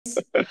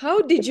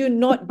How did you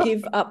not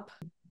give up?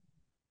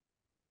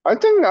 I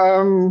think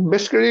I'm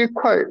basically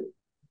quite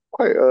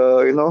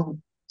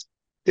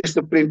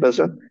disciplined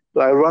person.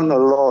 So I run a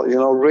lot,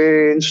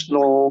 rain,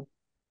 snow,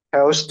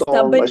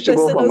 hailstorm. I Stubborn still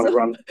go person for my also.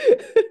 run.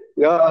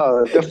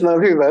 Yeah,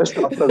 definitely very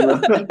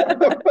stubborn.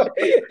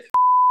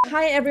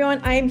 Hi everyone,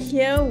 I'm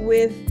here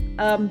with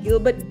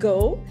Gilbert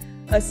Goh,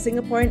 a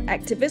Singaporean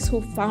activist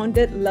who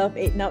founded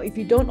LoveAid. Now, if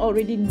you don't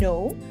already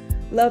know,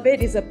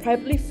 LoveAid is a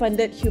privately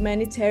funded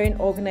humanitarian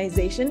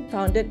organization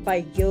founded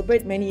by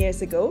Gilbert many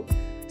years ago.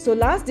 So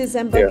last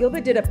December, Yeah,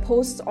 Gilbert did a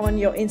post on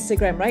your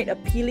Instagram, right?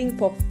 Appealing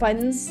for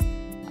funds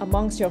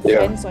amongst your yeah.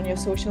 friends on your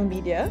social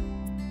media.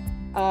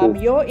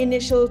 Mm, Your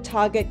initial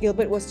target,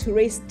 Gilbert, was to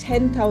raise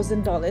 $10,000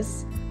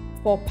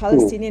 for mm,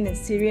 Palestinian and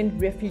Syrian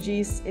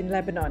refugees in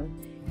Lebanon.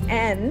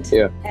 And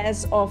yeah,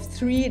 as of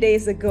 3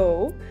 days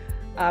ago,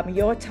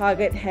 your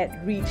target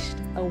had reached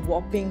a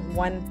whopping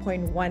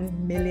 $1.1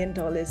 million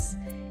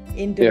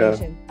in yeah.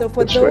 donation. So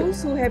for That's right.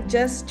 those who have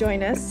just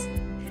joined us,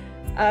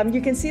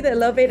 you can see that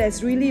LoveAid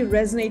has really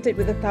resonated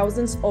with the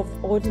thousands of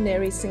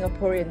ordinary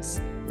Singaporeans,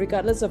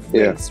 regardless of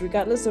Yeah. race,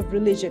 regardless of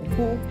religion,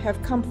 who have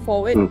come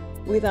forward Mm,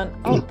 with an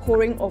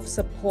outpouring of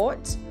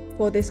support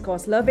for this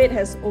cause. LoveAid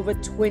has over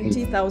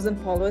 20,000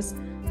 followers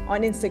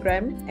on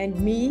Instagram, and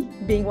me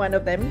being one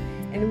of them.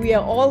 And we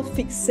are all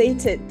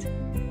fixated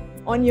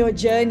on your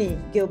journey,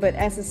 Gilbert,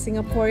 as a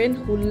Singaporean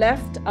who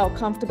left our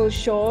comfortable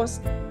shores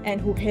and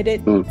who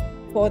headed mm,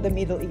 for the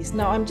Middle East.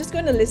 Now, I'm just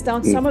going to list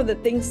down mm, some of the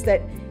things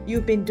that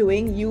you've been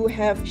doing. You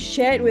have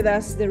shared with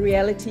us the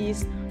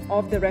realities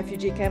of the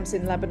refugee camps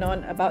in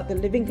Lebanon, about the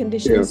living yeah.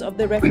 conditions of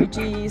the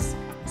refugees,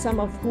 some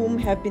of whom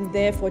have been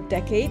there for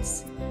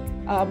decades.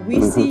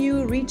 We see Mhm,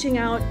 you reaching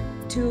out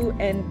to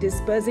and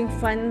dispersing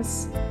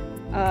funds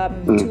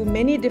mm, to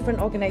many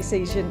different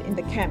organizations in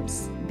the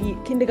camps, be it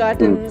mm,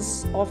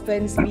 kindergartens,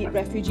 orphans, be it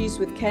refugees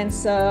with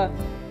cancer,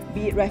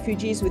 be it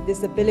refugees with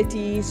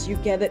disabilities. You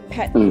gathered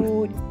pet mm,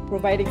 food,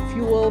 providing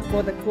fuel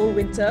for the cold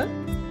winter.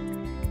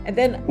 And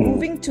then mm,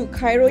 moving to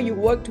Cairo, you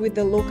worked with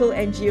the local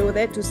NGO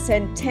there to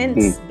send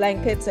tents, mm,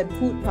 blankets, and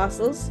food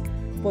parcels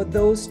for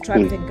those mm.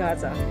 trapped in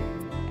Gaza.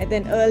 And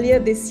then earlier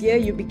this year,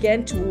 you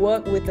began to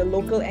work with the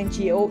local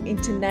NGO,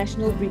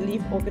 International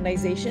Relief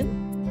Organization,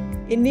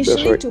 That's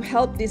initially right. to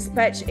help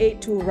dispatch aid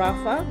to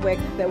Rafah, where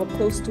there were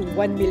close to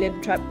 1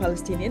 million trapped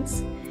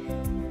Palestinians.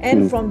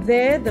 And Mm, from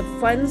there, the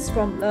funds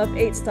from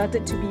LoveAid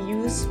started to be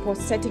used for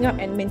setting up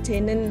and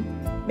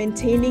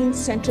maintaining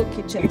central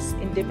kitchens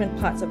in different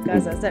parts of mm,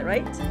 Gaza. Is that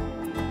right?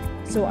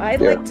 So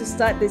I'd yeah. like to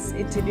start this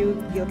interview,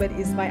 Gilbert,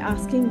 is by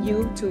asking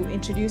you to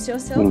introduce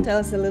yourself. Mm. Tell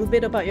us a little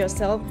bit about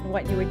yourself,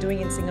 what you were doing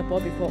in Singapore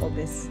before all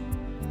this.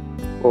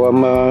 Well,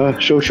 I'm a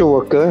social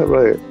worker,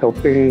 right,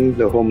 helping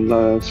the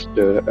homeless,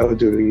 the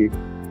elderly.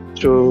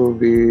 So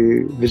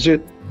we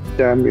visit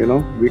them,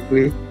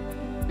 weekly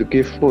to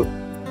give food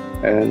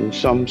and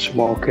some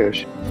small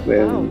cash. Wow.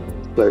 When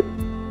like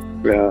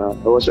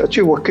I was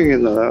actually working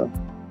in a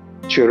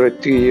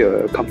charity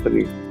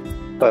company,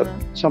 but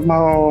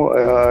somehow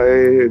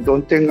I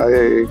don't think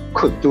I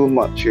could do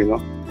much.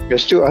 You're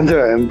still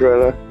under an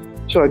umbrella.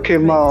 So I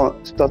came Right.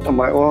 out, started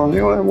my own.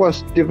 It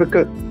was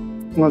difficult.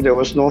 There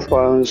was no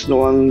funds, no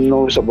one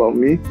knows about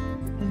me.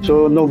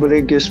 So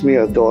nobody gives me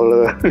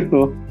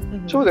 $1.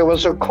 So there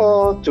was a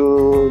call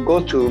to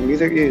go to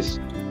Middle East.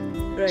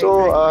 Right,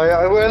 So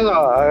right. I went.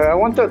 I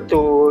wanted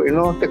to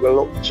take a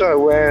look. So I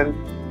went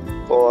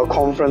for a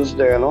conference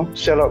there,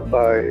 set up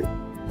by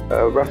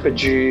a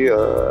refugee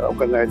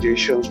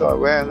organization. So I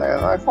went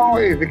and I found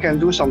if we can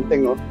do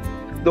something.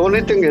 The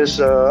only thing is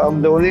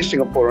I'm the only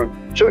Singaporean.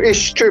 So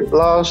each trip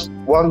lasts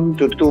 1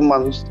 to 2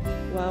 months.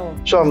 Wow.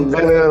 So I'm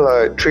there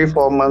like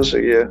 3-4 months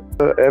a year.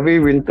 Every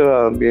winter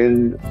I'm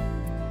in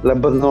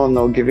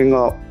Lebanon giving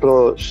out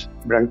clothes,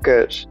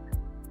 blankets,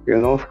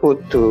 food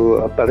to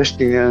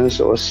Palestinians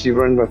or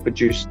Syrian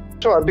refugees.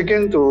 So I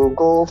began to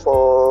go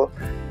for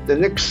the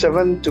next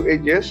 7 to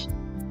 8 years.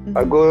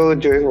 I go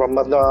during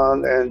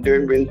Ramadan and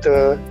during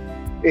winter.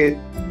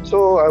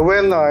 So I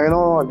went,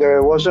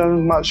 there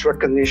wasn't much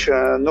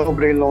recognition.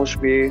 Nobody knows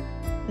me.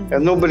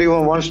 And nobody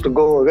even wants to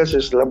go because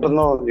it's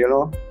Lebanon,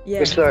 Yeah.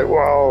 It's like,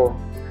 wow,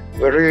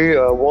 very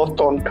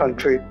war-torn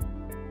country.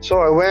 So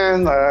I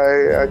went,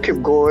 I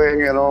keep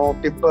going,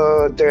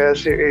 people there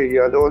say, hey,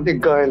 you're the only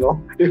guy,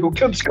 who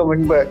keeps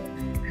coming back.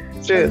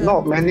 Say,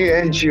 not many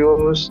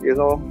NGOs,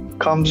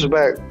 comes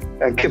back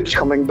and keeps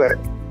coming back.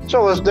 So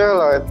I was there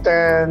like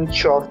 10,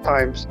 12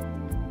 times.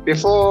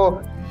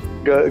 Before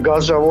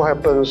Gaza war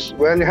happens,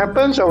 when it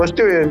happens, I was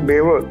still in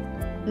Beirut,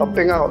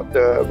 helping out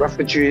the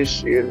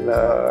refugees in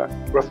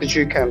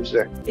refugee camps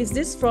there. Is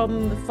this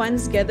from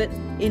funds gathered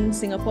in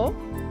Singapore?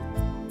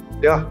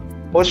 Yeah,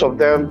 most of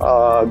them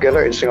are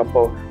gathered in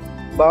Singapore.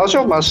 But I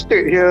also must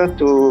state here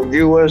to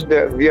viewers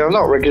that we are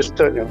not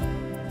registered.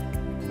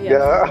 We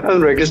are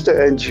unregistered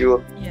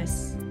NGO.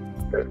 Yes.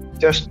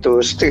 Just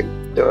to state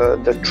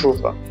the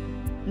truth.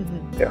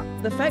 Yeah.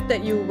 The fact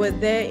that you were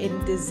there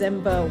in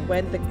December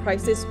when the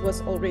crisis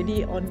was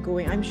already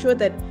ongoing, I'm sure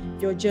that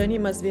your journey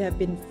must have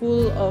been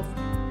full of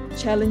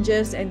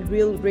challenges and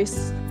real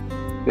risks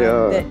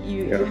that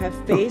you have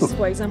faced.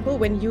 For example,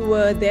 when you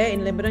were there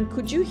in Lebanon,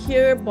 could you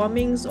hear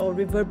bombings or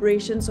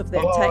reverberations of the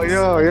attacks?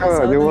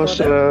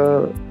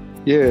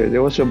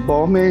 There was a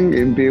bombing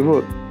in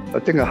Beirut. I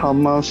think a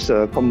Hamas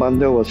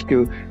commander was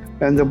killed.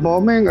 And the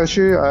bombing,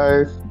 actually,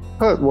 I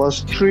heard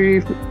was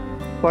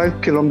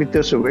 5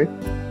 kilometers away.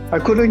 I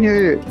couldn't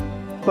hear it,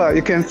 but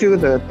you can feel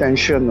the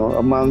tension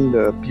among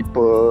the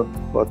people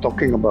who are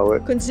talking about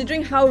it.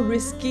 Considering how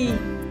risky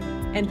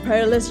and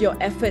perilous your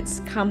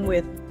efforts come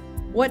with,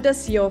 what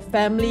does your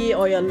family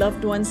or your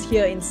loved ones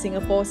here in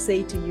Singapore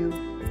say to you?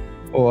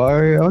 Oh,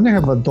 I only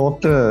have a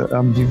daughter.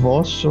 I'm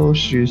divorced, so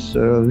she's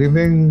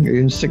living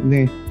in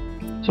Sydney.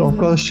 So of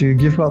course she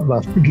give up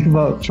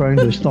trying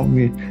to stop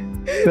me,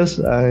 because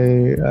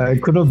I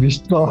couldn't be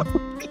stopped.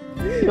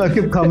 So I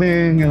keep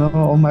coming,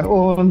 on my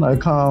own. I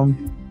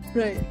come.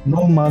 Right.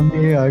 No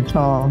money, I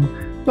come.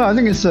 So I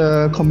think it's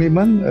a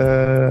commitment,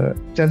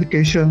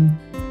 dedication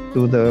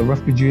to the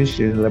refugees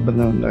in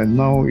Lebanon and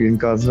now in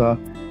Gaza.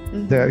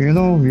 That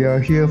we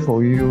are here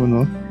for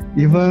you.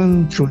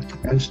 Even through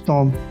and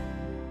storm.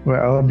 Right,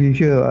 I'll be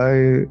here.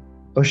 I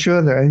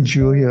assure the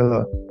NGO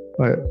here,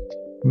 right?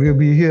 We'll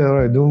be here,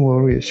 right? Don't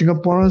worry.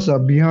 Singaporeans are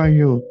behind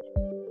you,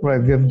 right?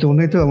 We have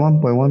donated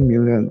 1.1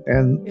 million,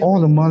 and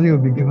all the money will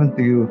be given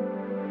to you,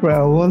 right?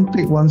 I won't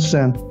take 1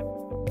 cent,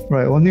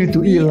 right? Only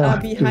to eat. We are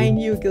behind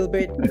you,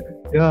 Gilbert.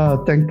 Yeah,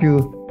 thank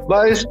you.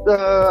 But it's,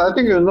 I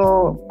think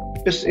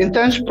it's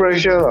intense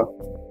pressure,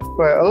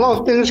 right? A lot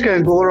of things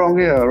can go wrong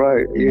here,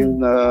 right?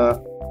 In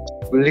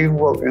relief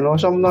work,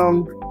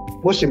 sometimes.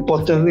 Most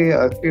importantly,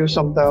 I feel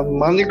sometimes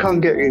money can't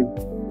get in.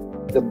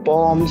 The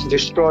bombs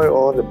destroy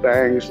all the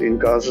banks in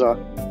Gaza.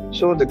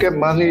 So to get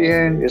money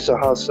in is a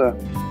hassle.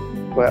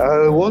 But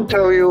I won't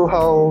tell you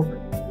how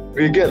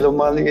we get the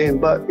money in,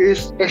 but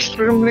it's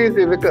extremely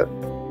difficult.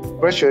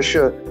 Rest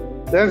assured.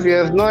 Then we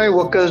have 9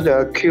 workers that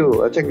are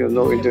killed, I think in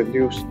the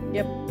news.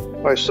 Yep.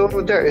 Right, so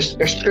that is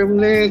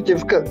extremely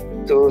difficult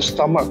to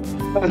stomach.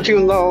 Until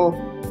now,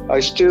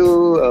 I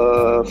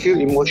still feel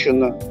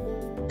emotional.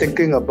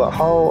 Thinking about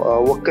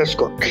how workers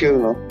got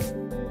killed,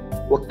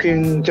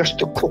 working just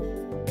to cook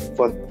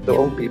for their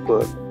own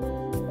people.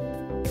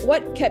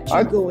 What kept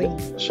you going?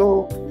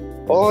 So,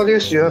 all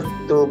this you have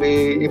to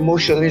be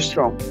emotionally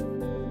strong,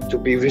 to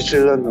be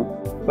vigilant.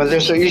 When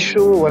there's an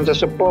issue, when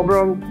there's a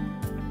problem,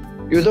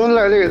 you don't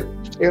let it,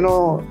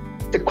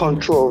 take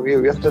control of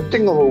you. You have to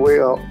think of a way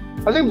out.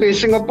 I think being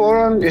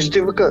Singaporean is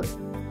difficult.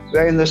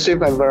 We're in the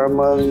same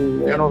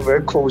environment,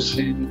 very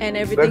cozy, and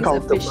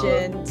everything's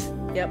efficient.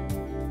 Yep.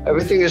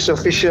 Everything is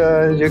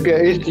sufficient. You get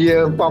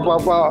ATM,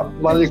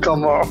 money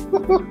come out.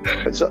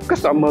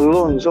 Because I'm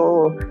alone,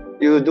 so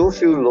you do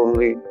feel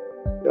lonely.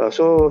 Yeah,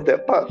 so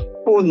that part,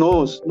 who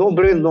knows?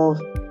 Nobody knows.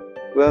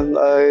 When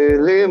I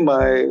lay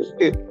my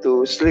head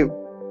to sleep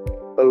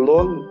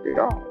alone,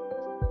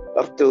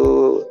 I have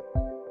to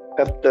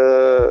have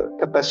the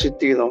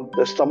capacity,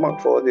 the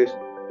stomach for this.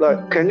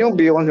 Like, can you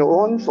be on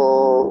your own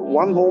for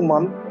 1 whole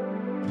month?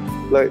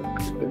 Like,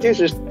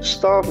 this is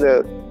stuff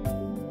that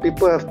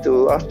people have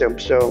to ask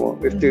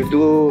themselves if they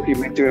do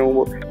humanitarian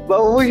work. But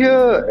over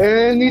here,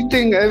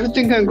 everything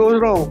can go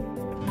wrong.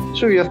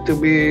 So you have to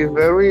be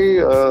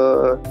very,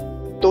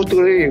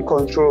 totally in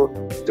control,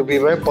 to be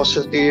very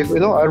positive.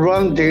 I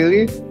run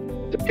daily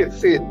to keep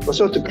fit,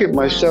 also to keep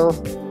myself,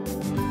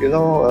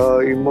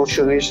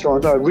 emotionally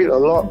strong. So I read a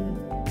lot.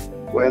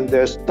 When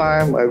there's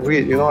time, I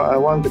read. I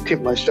want to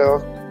keep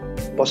myself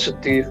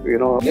positive.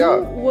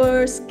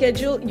 You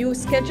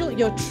scheduled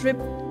your trip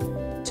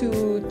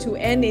to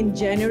end in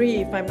January,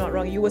 if I'm not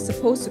wrong. You were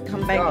supposed to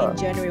come back in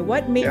January.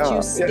 What made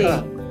you stay?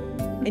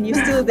 And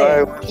you're still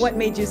there. What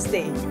made you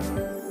stay?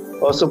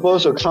 I was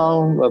supposed to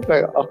come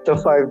back after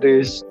 5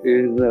 days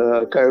in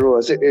Cairo.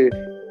 I said, hey,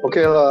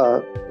 okay,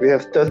 we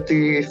have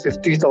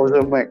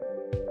 50,000 meg.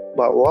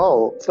 But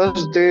wow,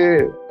 first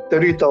day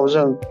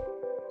 30,000,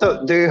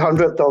 third day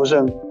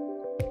 100,000.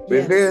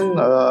 Within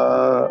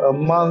a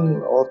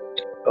month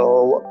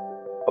or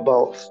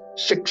about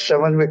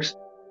 6-7 weeks,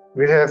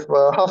 we have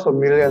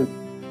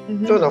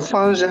 500,000. So the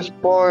funds just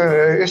pour.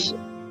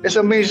 It's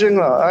amazing.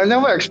 I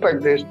never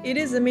expect this. It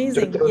is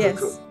amazing,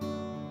 yes.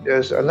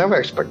 Yes, I never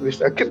expect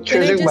this. I keep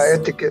changing my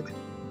ticket.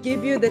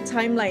 Give you the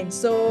timeline.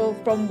 So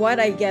from what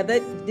I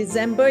gathered,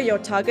 December your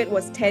target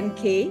was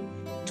 10K.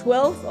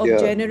 12th of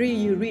January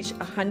you reached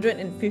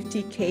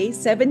 150K.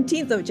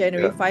 17th of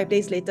January, 5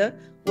 days later,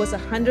 was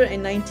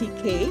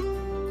 190K.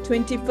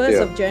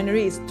 21st of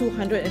January is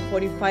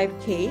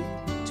 245K.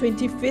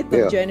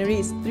 25th of January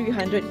is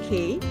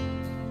 300K.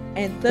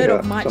 And 3rd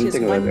of March is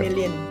 1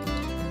 million.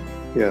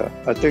 Yeah,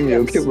 I think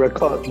you keep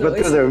records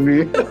better than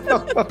me.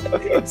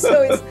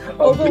 So it's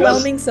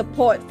overwhelming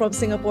support from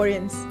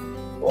Singaporeans.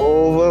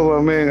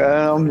 Overwhelming.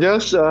 I'm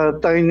just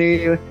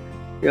tiny,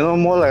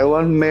 more like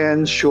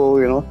one-man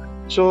show,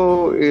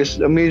 So it's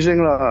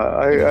amazing.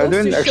 I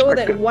didn't expect show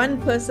that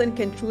one person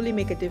can truly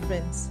make a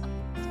difference.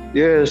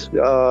 Yes,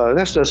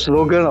 that's the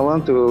slogan I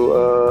want to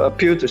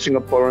appeal to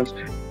Singaporeans.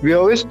 We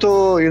always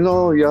told, you're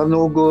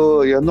no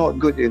good, you're not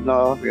good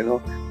enough,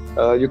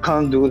 you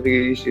can't do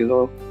this,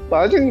 But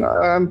I think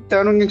I'm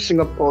telling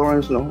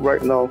Singaporeans,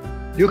 right now,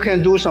 you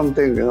can do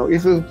something.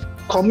 If you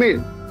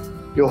commit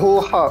your whole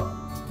heart,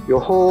 your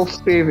whole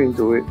faith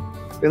into it,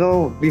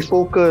 be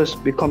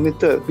focused, be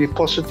committed, be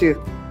positive.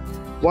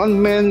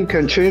 One man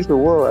can change the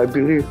world, I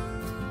believe.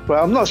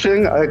 But I'm not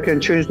saying I can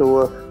change the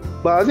world.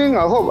 But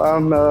I hope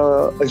I'm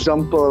an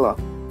example,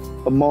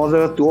 a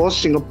model to all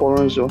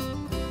Singaporeans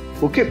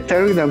who keep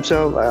telling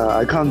themselves,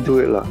 I can't do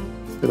it.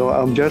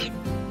 I'm just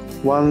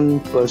one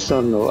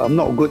person. I'm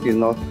not good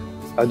enough.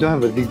 I don't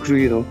have a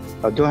degree.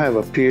 I don't have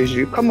a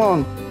PhD. Come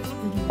on.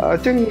 I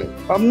think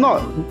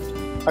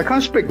I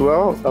can't speak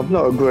well. I'm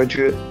not a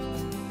graduate.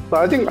 But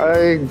I think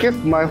I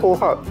give my whole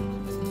heart.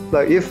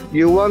 Like, if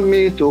you want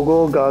me to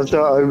go Gaza,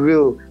 I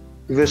will.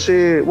 If you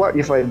say, what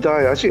if I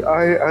die? I say,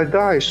 I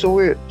die, so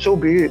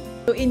be it.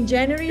 So in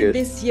January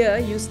this year,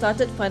 you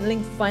started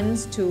funneling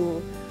funds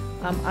to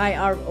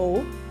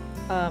IRO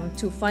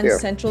to fund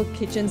central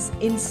kitchens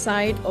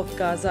inside of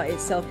Gaza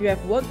itself. You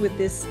have worked with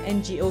this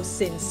NGO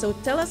since. So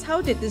tell us,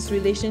 how did this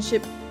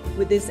relationship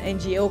with this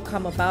NGO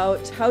come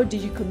about? How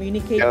did you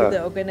communicate with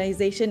the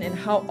organization, and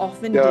how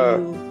often do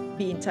you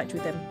be in touch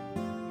with them?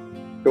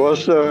 It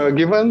was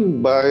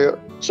given by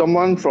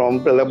someone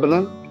from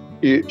Lebanon.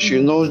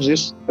 She knows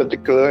this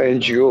particular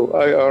NGO,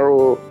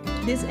 IRO.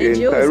 This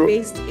NGO is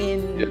based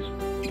in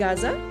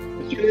Gaza?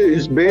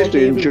 It's based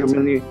in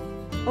Germany.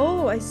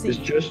 Oh, I see. It's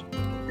just,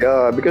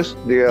 because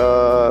they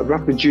are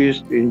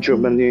refugees in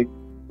Germany,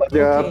 but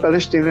they are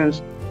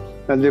Palestinians,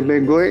 and they've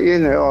been going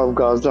in and out of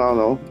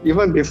Gaza,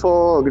 even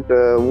before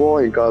the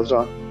war in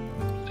Gaza.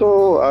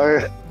 So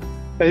I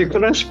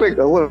couldn't speak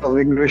a word of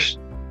English.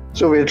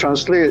 So we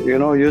translate,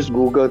 use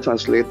Google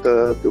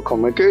Translator to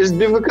communicate. It's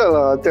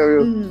difficult, I tell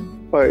you.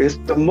 But it's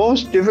the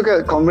most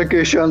difficult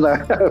communication I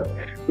have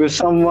with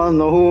someone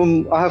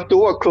whom I have to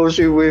work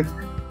closely with.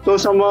 So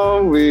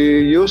someone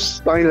we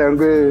use sign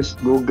language,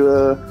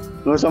 Google.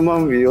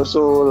 Someone we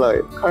also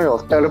kind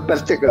of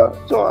telepathic.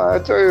 So I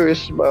tell you,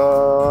 it's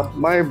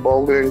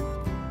mind-boggling,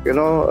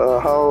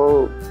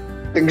 how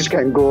things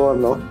can go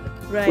on.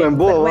 Right. When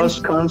both of us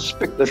can't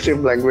speak the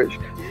same language.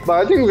 But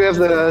I think we have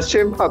the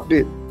same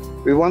heartbeat.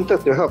 We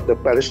wanted to help the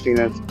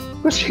Palestinians,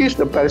 because he's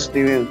the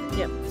Palestinian.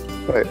 Yep.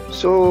 Right.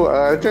 So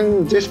I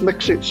think this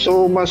makes it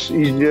so much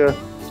easier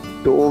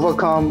to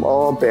overcome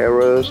all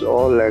barriers,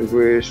 all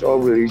language, all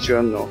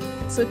religion.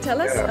 So tell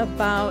us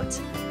about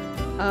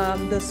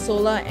the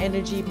solar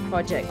energy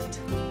project.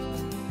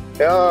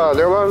 Yeah,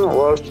 that one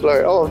was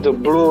out of the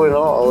blue. I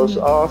was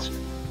asked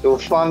to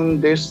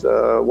fund this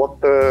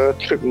water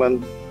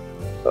treatment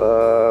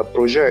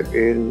project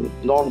in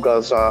North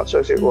Gaza. So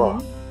I said,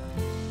 wow.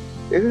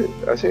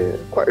 I say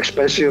quite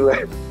expensive.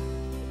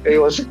 It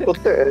was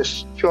quoted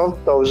as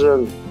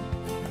 12,000.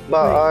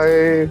 But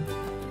I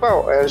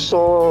felt and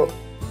saw,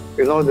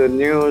 the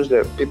news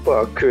that people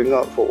are queuing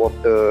up for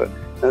water,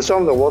 and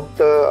some of the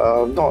water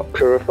are not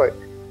purified.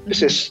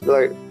 This is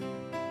like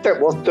tap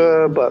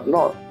water, but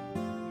not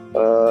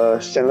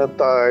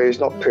sanitized,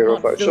 not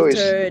purified. Not so it's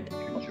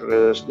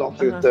dangerous, not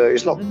filtered,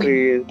 it's not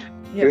clean.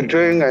 You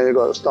drink and you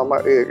got a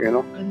stomach ache,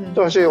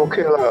 So I say,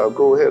 okay,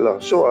 go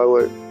ahead. So I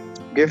would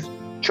give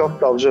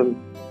 12,000.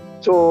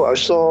 So I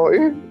saw,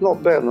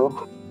 not bad,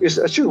 It's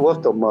actually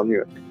worth the money.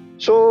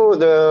 So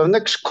the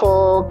next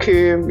call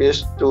came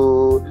is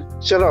to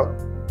set up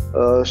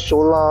a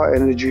solar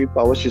energy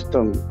power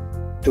system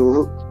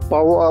to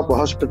power up a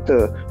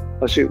hospital.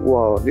 I said,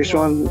 wow, this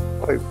one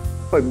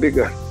quite big,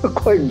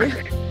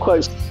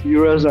 quite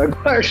serious,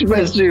 quite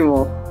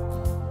expensive.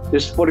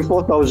 It's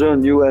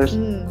 44,000 US.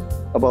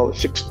 About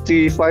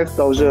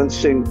 65,000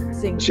 Sing.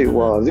 I said,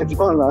 wow, this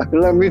one,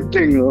 let me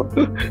think.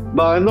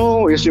 But I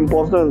know it's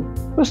important,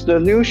 because the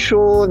news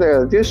show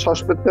that this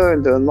hospital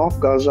in the North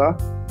Gaza,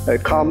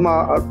 at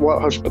Karma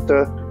Atwat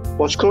Hospital,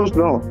 was closed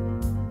down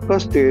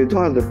because they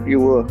don't have the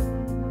fuel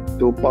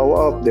to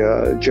power up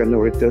their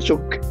generator. So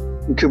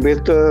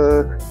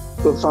incubator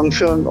could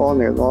function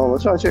on and on.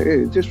 So I said,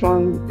 hey, this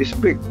one is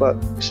big, but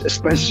it's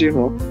expensive.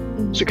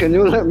 So can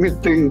you let me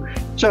think?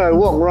 So I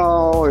walk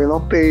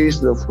around, pace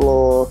the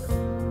floor.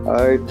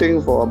 I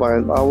think for about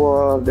an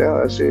hour. Then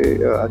I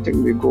say, I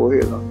think we go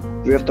ahead.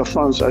 We have the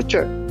funds. I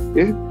check.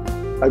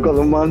 I got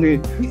the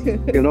money.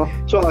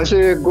 So I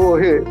say, go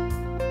ahead.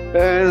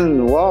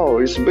 And wow,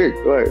 it's big.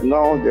 Right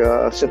now they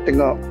are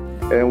setting up,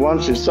 and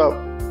once it's up,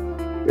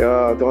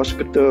 the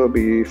hospital will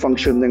be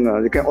functioning.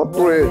 They can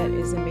operate. That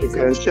is amazing. They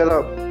can set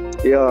up.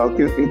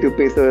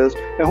 Incubators,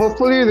 and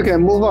hopefully we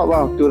can move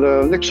up to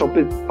the next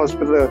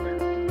hospital.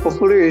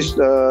 Hopefully it's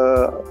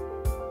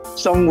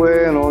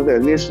somewhere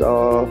that needs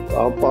our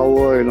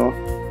power.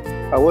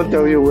 I won't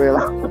tell you where.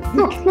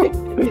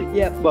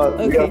 But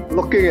we are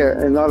looking at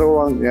another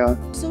one.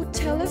 So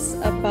tell us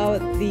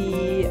about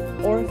the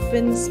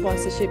orphan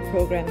sponsorship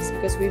programs,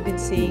 because we've been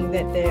seeing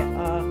that there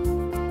are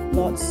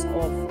lots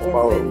of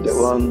orphans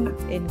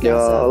in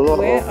Gaza.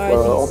 Where are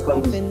these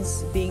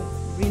orphans being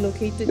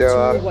relocated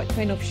to? What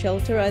kind of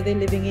shelter are they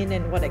living in,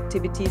 and what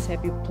activities are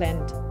being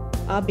planned?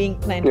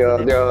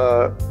 There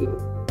are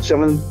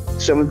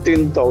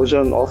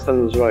 17,000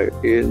 orphans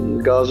in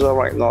Gaza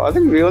right now. I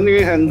think we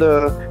only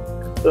handle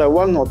like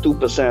 1 or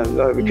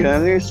 2%. We can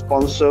only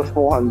sponsor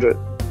 400.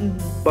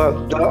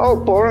 But the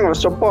outpouring of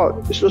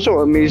support is also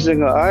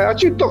amazing. I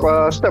actually took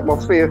a step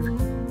of faith.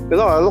 You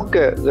know, I look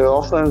at the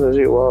orphans and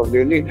say, wow,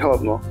 they need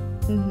help, no?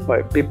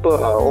 Like people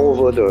are all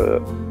over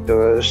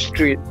the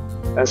street,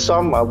 and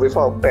some are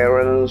without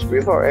parents,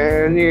 without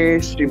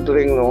any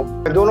sibling,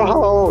 no? I don't know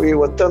how it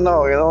will turn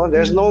out, you know?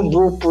 There's no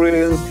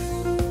blueprint.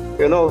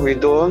 You know, we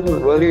don't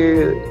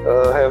really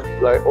have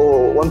like,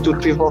 1, 2,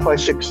 3, 4, 5,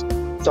 6,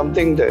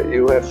 something that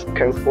you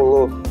can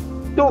follow.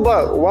 No,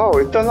 but wow,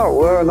 it turned out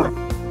well.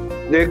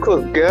 They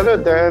could gather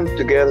them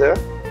together.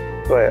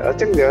 Right, I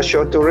think they are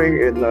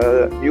sheltering in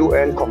a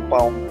UN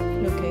compound.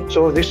 Okay.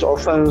 So these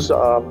orphans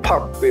are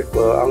parked with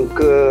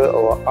uncle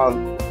or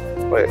aunt.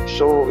 Right,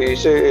 so we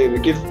say, hey, we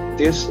give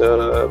this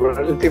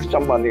relative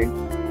some money.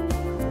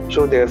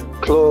 So they have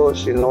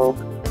clothes, you know,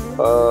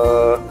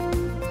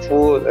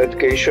 food,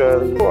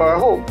 education. So I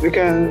hope we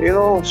can, you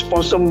know,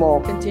 sponsor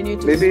more. Continue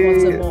to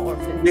sponsor more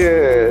orphans.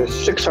 Yeah,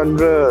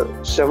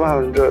 600,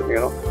 700, you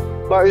know.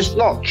 But it's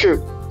not cheap.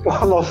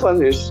 One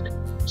orphan is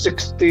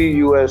 60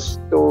 US.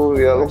 So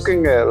we are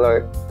looking at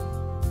like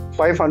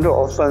 500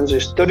 orphans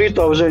is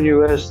 30,000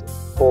 US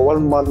for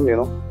 1 month, you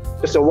know.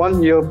 It's a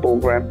 1-year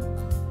program.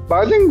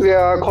 But I think we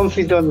are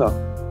confident now.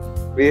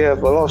 We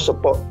have a lot of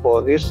support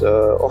for this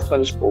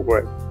orphans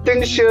program.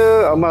 Things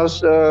here, I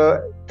must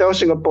tell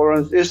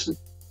Singaporeans, it's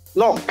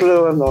not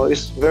clear, no.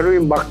 It's very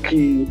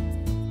murky,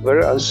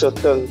 very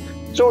uncertain.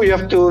 So you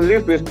have to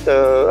live with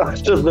the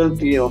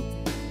uncertainty, you know,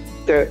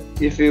 that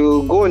if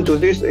you go into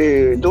this,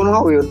 don't know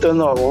how it will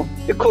turn out. No?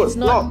 It could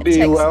not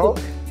be well.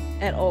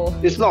 At all.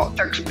 It's not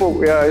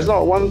textbook, yeah. It's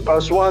not 1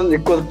 +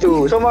 1 =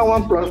 2. Somehow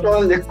 1 +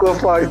 1 =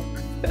 5.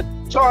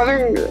 So I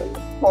think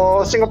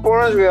for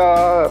Singaporeans, we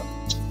are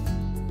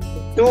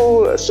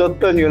too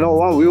certain, you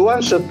know. We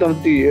want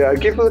certainty. I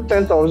give you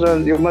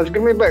 10,000, you must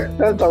give me back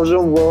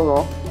 10,000 won,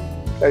 no?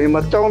 And you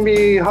must tell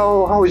me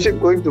how is it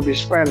going to be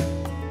spent.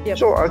 Yep.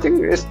 So I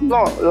think it's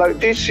not like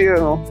this year,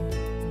 no.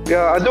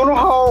 Yeah, I don't know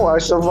how I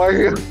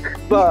survived,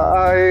 but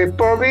I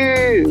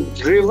probably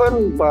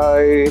driven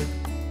by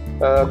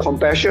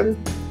compassion,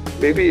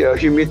 maybe a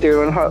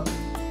humanitarian heart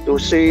to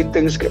say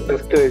things get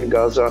better in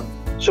Gaza.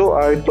 So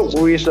I took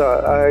risks.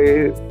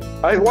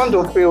 I want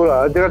to fail.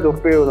 I dare to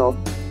fail. No,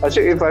 I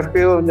said if I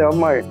fail, never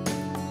mind.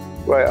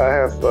 Right, I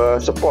have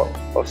support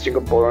of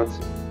Singaporeans.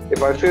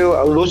 If I fail,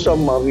 I'll lose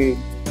some money.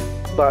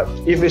 But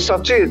if it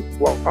succeeds,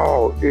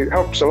 wow, it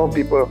helps a lot of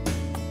people.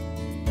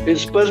 It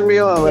spurs me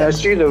on. When I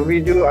see the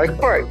video, I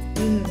cried.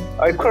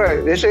 I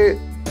cried. They say,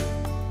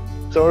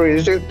 sorry,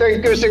 they say,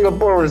 thank you,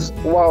 Singaporeans.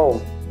 Wow.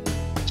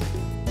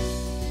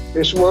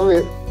 It's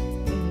worth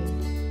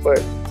it. But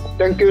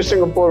thank you,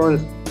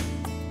 Singaporeans.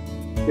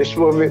 It's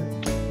worth it.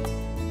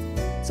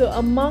 So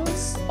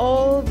amongst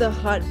all the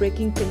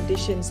heartbreaking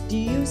conditions, do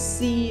you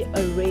see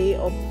a ray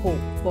of hope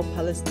for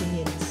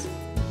Palestinians?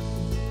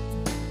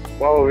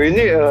 Well, we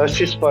need a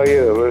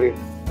ceasefire, really,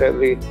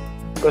 badly.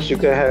 Because you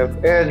can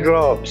have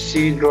airdrop,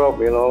 sea drop,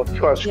 you know,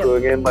 trucks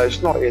going in, but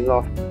it's not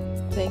enough.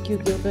 Thank you,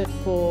 Gilbert,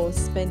 for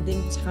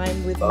spending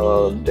time with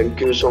me.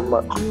 Thank you so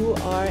much. You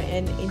are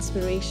an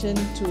inspiration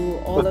to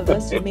all of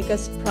us. You make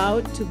us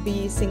proud to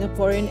be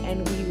Singaporean,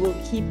 and we will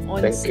keep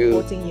on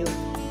supporting you.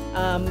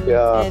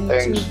 And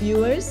thanks. to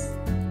viewers,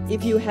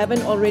 if you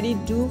haven't already,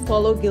 do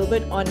follow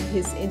Gilbert on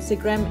his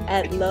Instagram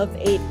at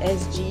LoveAid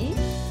SG,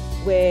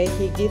 where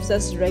he gives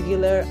us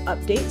regular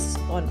updates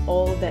on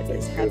all that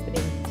is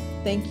happening.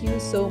 Thank you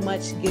so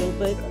much,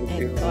 Gilbert,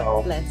 and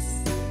God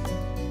bless.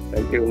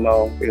 Thank you,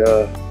 Mao.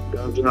 Yeah,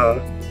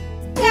 Gaza.